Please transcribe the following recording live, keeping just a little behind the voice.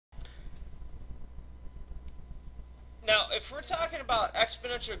Now, if we're talking about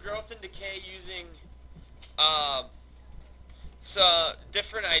exponential growth and decay using some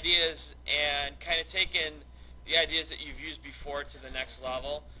different ideas and kind of taking the ideas that you've used before to the next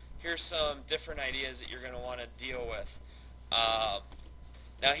level, here's some different ideas that you're going to want to deal with. Now,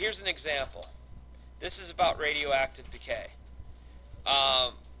 here's an example. This is about radioactive decay.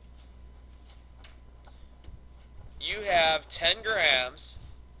 You have 10 grams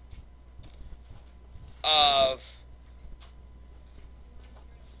of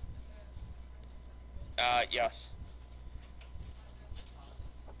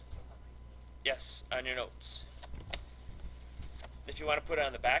yes, on your notes. If you want to put it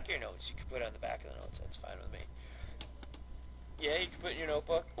on the back of your notes, you can put it on the back of the notes. That's fine with me. Yeah, you can put it in your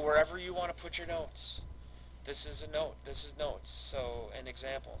notebook, wherever you want to put your notes. This is a note. This is notes. So, an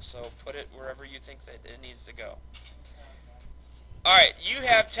example. So, put it wherever you think that it needs to go. Alright, you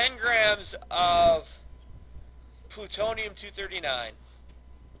have 10 grams of plutonium-239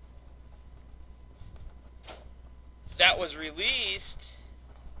 that was released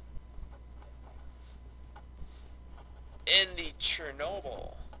in the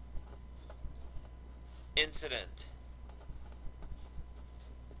Chernobyl incident.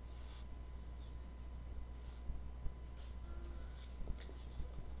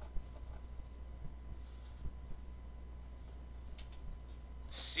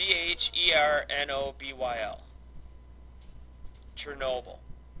 Chernobyl. Chernobyl.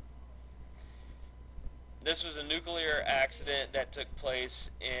 This was a nuclear accident that took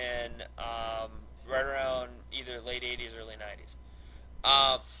place in right around either late 80s, early 90s.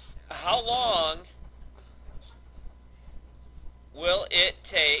 How long will it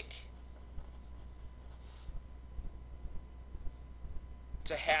take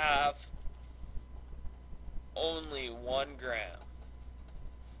to have only 1 gram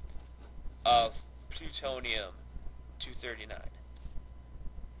of plutonium-239?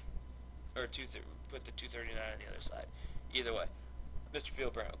 Or put the 239 on the other side. Either way, Mr.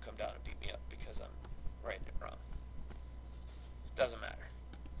 Fieldbrown will come down and beat me up because I'm writing it wrong. Doesn't matter.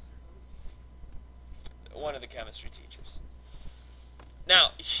 One of the chemistry teachers.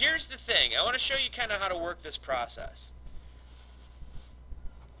 Now, here's the thing. I want to show you kind of how to work this process.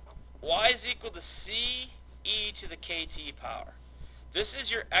 Y is equal to C e to the kt power. This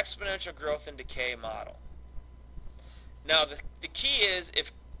is your exponential growth and decay model. Now, the key is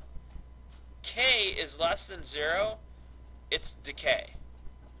if k is less than 0, it's decay.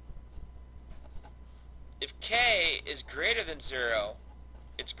 If k is greater than 0,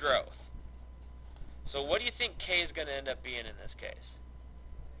 it's growth. So what do you think k is going to end up being in this case?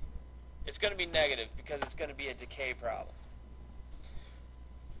 It's going to be negative because it's going to be a decay problem.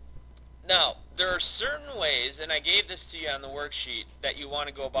 Now, there are certain ways, and I gave this to you on the worksheet, that you want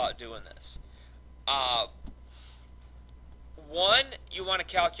to go about doing this. One, you want to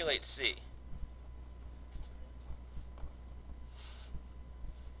calculate C.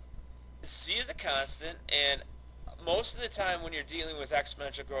 C is a constant, and most of the time when you're dealing with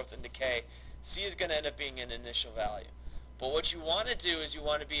exponential growth and decay, C is going to end up being an initial value. But what you want to do is you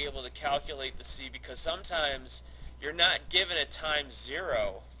want to be able to calculate the C, because sometimes you're not given a time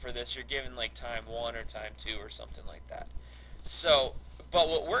 0 for this, you're given like time 1 or time 2 or something like that. So, but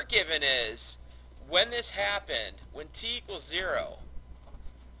what we're given is, when this happened, when t equals 0,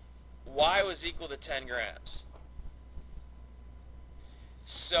 y was equal to 10 grams.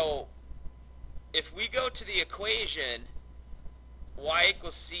 So, if we go to the equation, y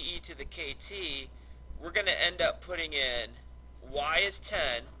equals ce to the kt, we're going to end up putting in y is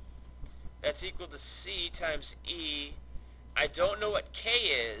 10, that's equal to c times e. I don't know what k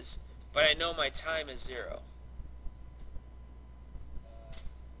is, but I know my time is 0.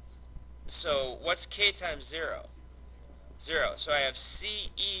 So what's k times 0? 0. So I have ce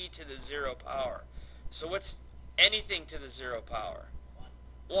to the 0 power. So what's anything to the 0 power?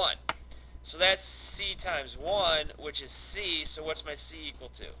 1. So that's c times 1, which is c. So what's my c equal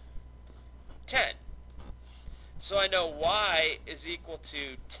to? 10. So I know y is equal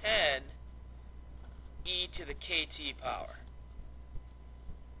to 10 e to the kt power.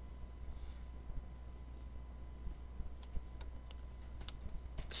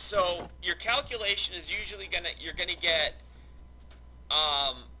 So your calculation is usually you're gonna get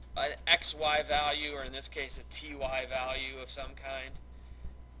an xy value, or in this case a ty value of some kind,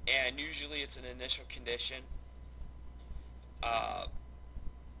 and usually it's an initial condition.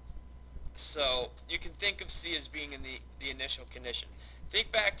 So you can think of C as being in the initial condition.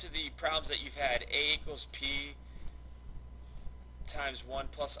 Think back to the problems that you've had. A equals P times 1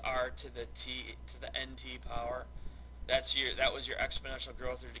 plus R to the nt power. That was your exponential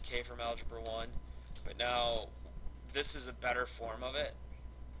growth or decay from algebra 1. But now this is a better form of it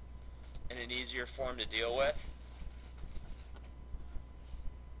and an easier form to deal with.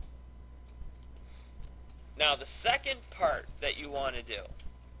 Now, the second part that you want to do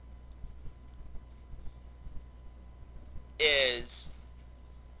is,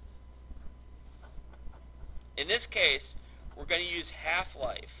 in this case, we're going to use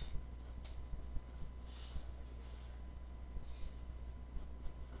half-life.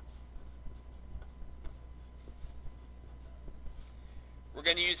 We're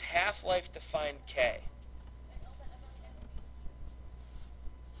going to use half-life to find K.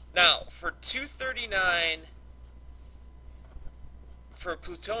 Now, for 239, for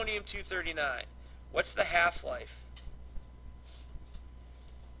plutonium-239, what's the half-life?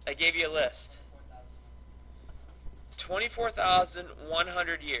 I gave you a list.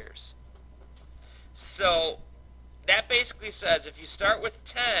 24,100 years. So that basically says if you start with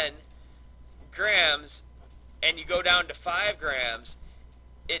 10 grams and you go down to 5 grams,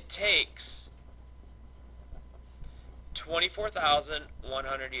 it takes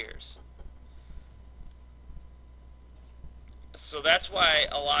 24,100 years. So that's why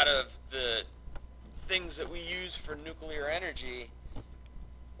a lot of the things that we use for nuclear energy,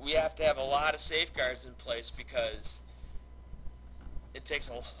 we have to have a lot of safeguards in place because it takes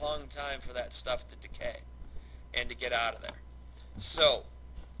a long time for that stuff to decay and to get out of there. So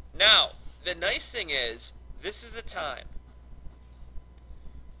now the nice thing is this is the time.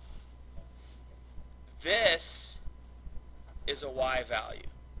 This is a Y value.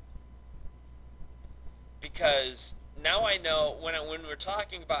 Because now I know when we're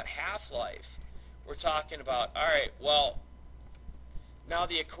talking about half-life, we're talking about, all right, well, now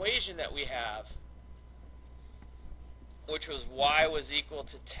the equation that we have, which was Y was equal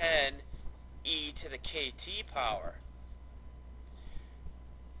to 10 e to the kt power,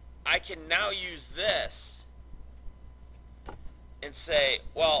 I can now use this and say,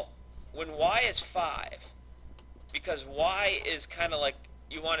 well, when Y is 5, because Y is kind of like,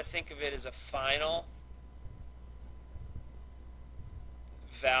 you want to think of it as a final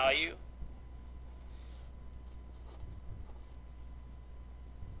value.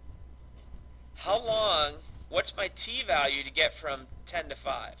 How long, what's my T value to get from 10 to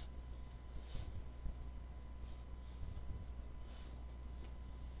 5?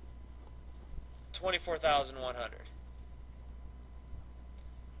 $24,100.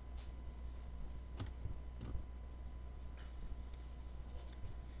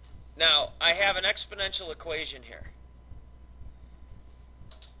 Now, I have an exponential equation here.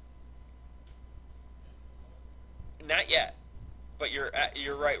 Not yet, but you're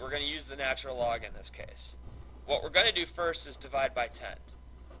right. We're going to use the natural log in this case. What we're going to do first is divide by 10.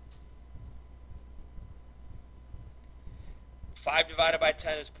 5 divided by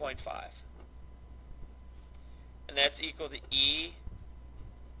 10 is 0.5. And that's equal to e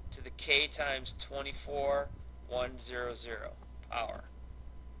to the k times 24,100 power.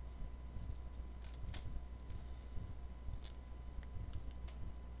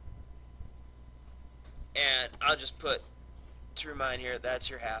 And I'll just put, to remind here, that's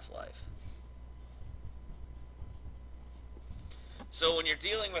your half-life. So when you're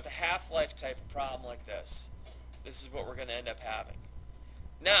dealing with a half-life type of problem like this is what we're going to end up having.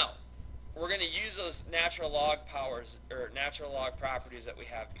 Now, we're going to use those natural log powers, or natural log properties that we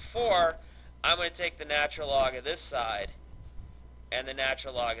have before. I'm going to take the natural log of this side and the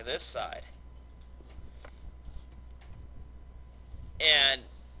natural log of this side. And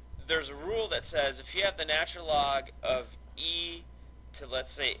there's a rule that says if you have the natural log of e to,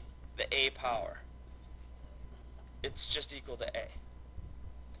 let's say, the a power, it's just equal to a.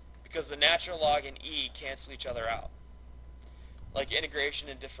 Because the natural log and e cancel each other out. Like integration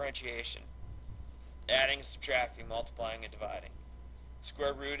and differentiation. Adding and subtracting, multiplying and dividing.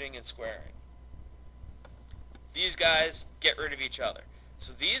 Square rooting and squaring. These guys get rid of each other.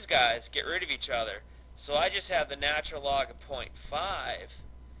 So these guys get rid of each other. So I just have the natural log of 0.5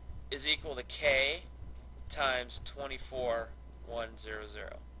 is equal to k times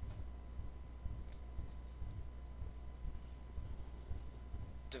 24,100.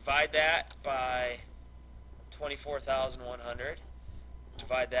 Divide that by 24,100.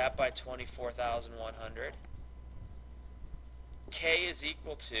 Divide that by 24,100. K is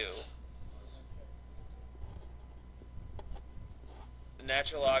equal to the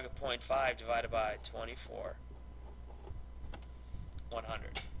natural log of 0.5 divided by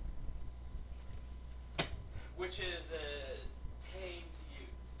 24,100. Which is a pain to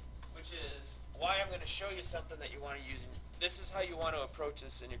use. Which is why I'm going to show you something that you want to use. This is how you want to approach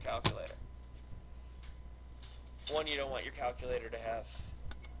this in your calculator. One, you don't want your calculator to have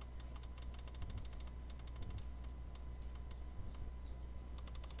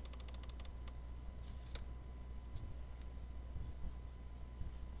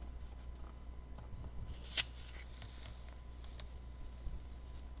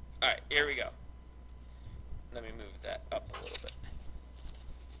Alright, here we go. Let me move that up a little bit.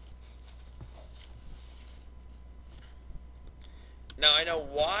 Now I know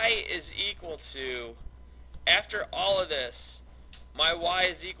y is equal to, after all of this, my y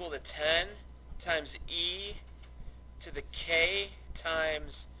is equal to 10 times e to the k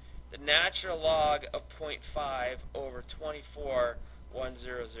times the natural log of 0.5 over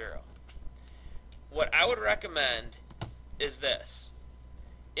 24,100. What I would recommend is this.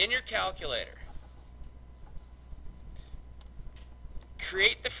 In your calculator,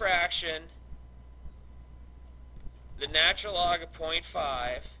 create the fraction, the natural log of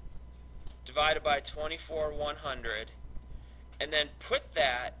 0.5 divided by 24,100, and then put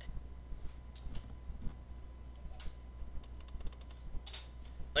that,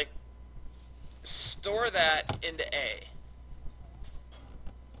 like, store that into A,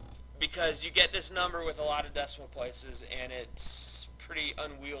 because you get this number with a lot of decimal places and it's pretty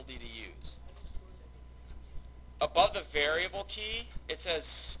unwieldy to use. Above the variable key it says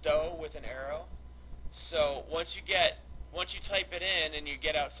stow with an arrow, so once you type it in and you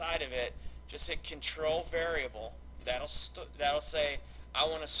get outside of it, just hit control variable. That'll say I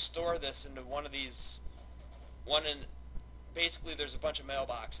want to store this into one of these, basically there's a bunch of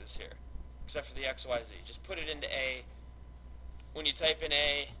mailboxes here except for the XYZ. Just put it into A. When you type in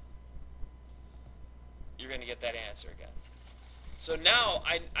A, you're going to get that answer again. So now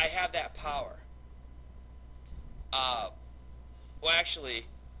I have that power. Well, actually,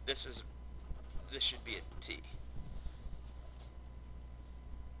 this should be a T.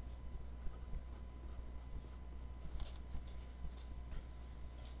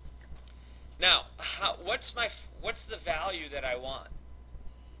 Now, what's the value that I want?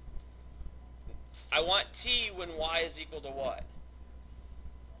 I want T when y is equal to what?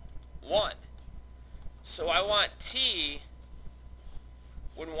 1. So I want T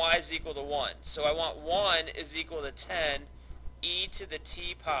when y is equal to 1. So I want 1 is equal to 10 e to the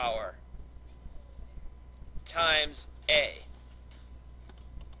t power times A.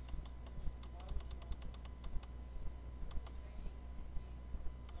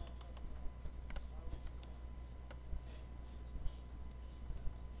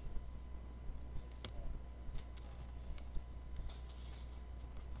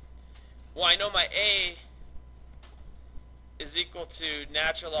 Well, I know my A is equal to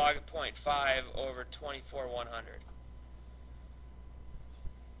natural log of 0.5 over 24,100.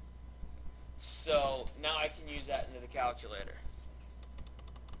 So now I can use that into the calculator.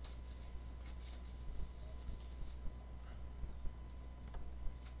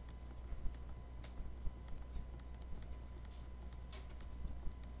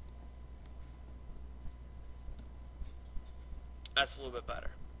 That's a little bit better.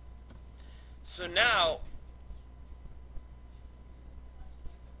 So now,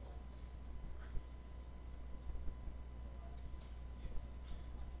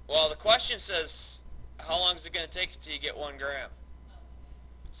 well, the question says, how long is it going to take until you get 1 gram?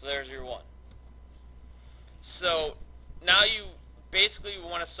 So there's your 1. So now you basically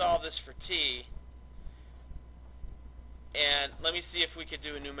want to solve this for t. And let me see if we could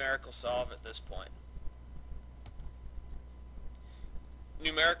do a numerical solve at this point.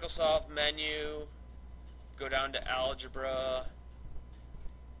 Numerical solve menu, go down to algebra,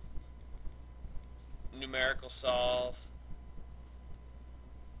 numerical solve.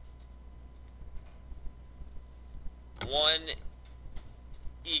 One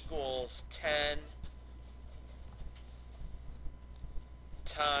equals 10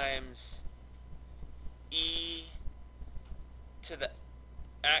 times e to the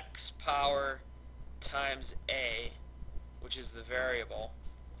x power times a, which is the variable.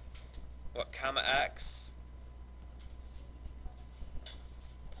 What, comma x?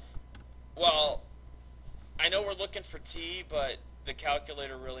 Well, I know we're looking for t, but the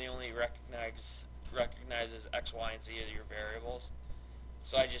calculator really only recognizes x, y, and z as your variables.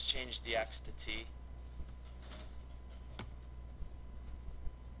 So I just changed the x to t.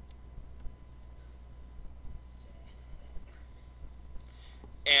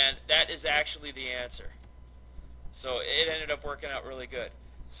 And that is actually the answer. So it ended up working out really good.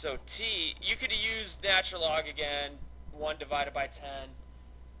 So t, you could have used natural log again, 1 divided by 10.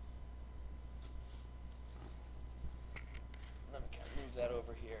 Let me kind of move that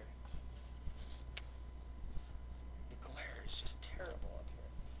over here. The glare is just terrible up here.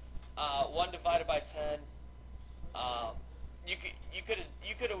 1 divided by 10. You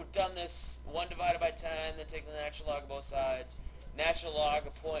could have done this 1 divided by 10, then take the natural log of both sides. Natural log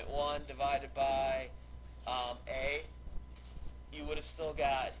of 0.1 divided by a. You would have still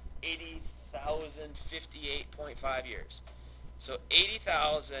got 80,058.5 years. So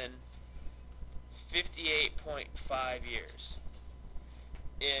 80,000, 58.5 years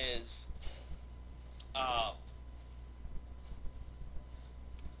is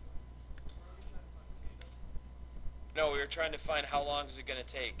no, we were trying to find how long is it going to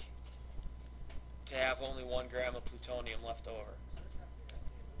take to have only 1 gram of plutonium left over.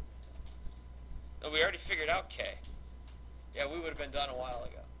 No, we already figured out K. Yeah, we would have been done a while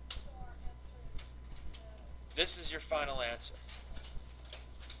ago. So our answer is This is your final answer.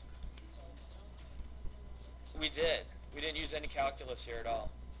 We did. We didn't use any calculus here at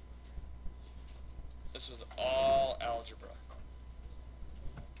all. This was all algebra.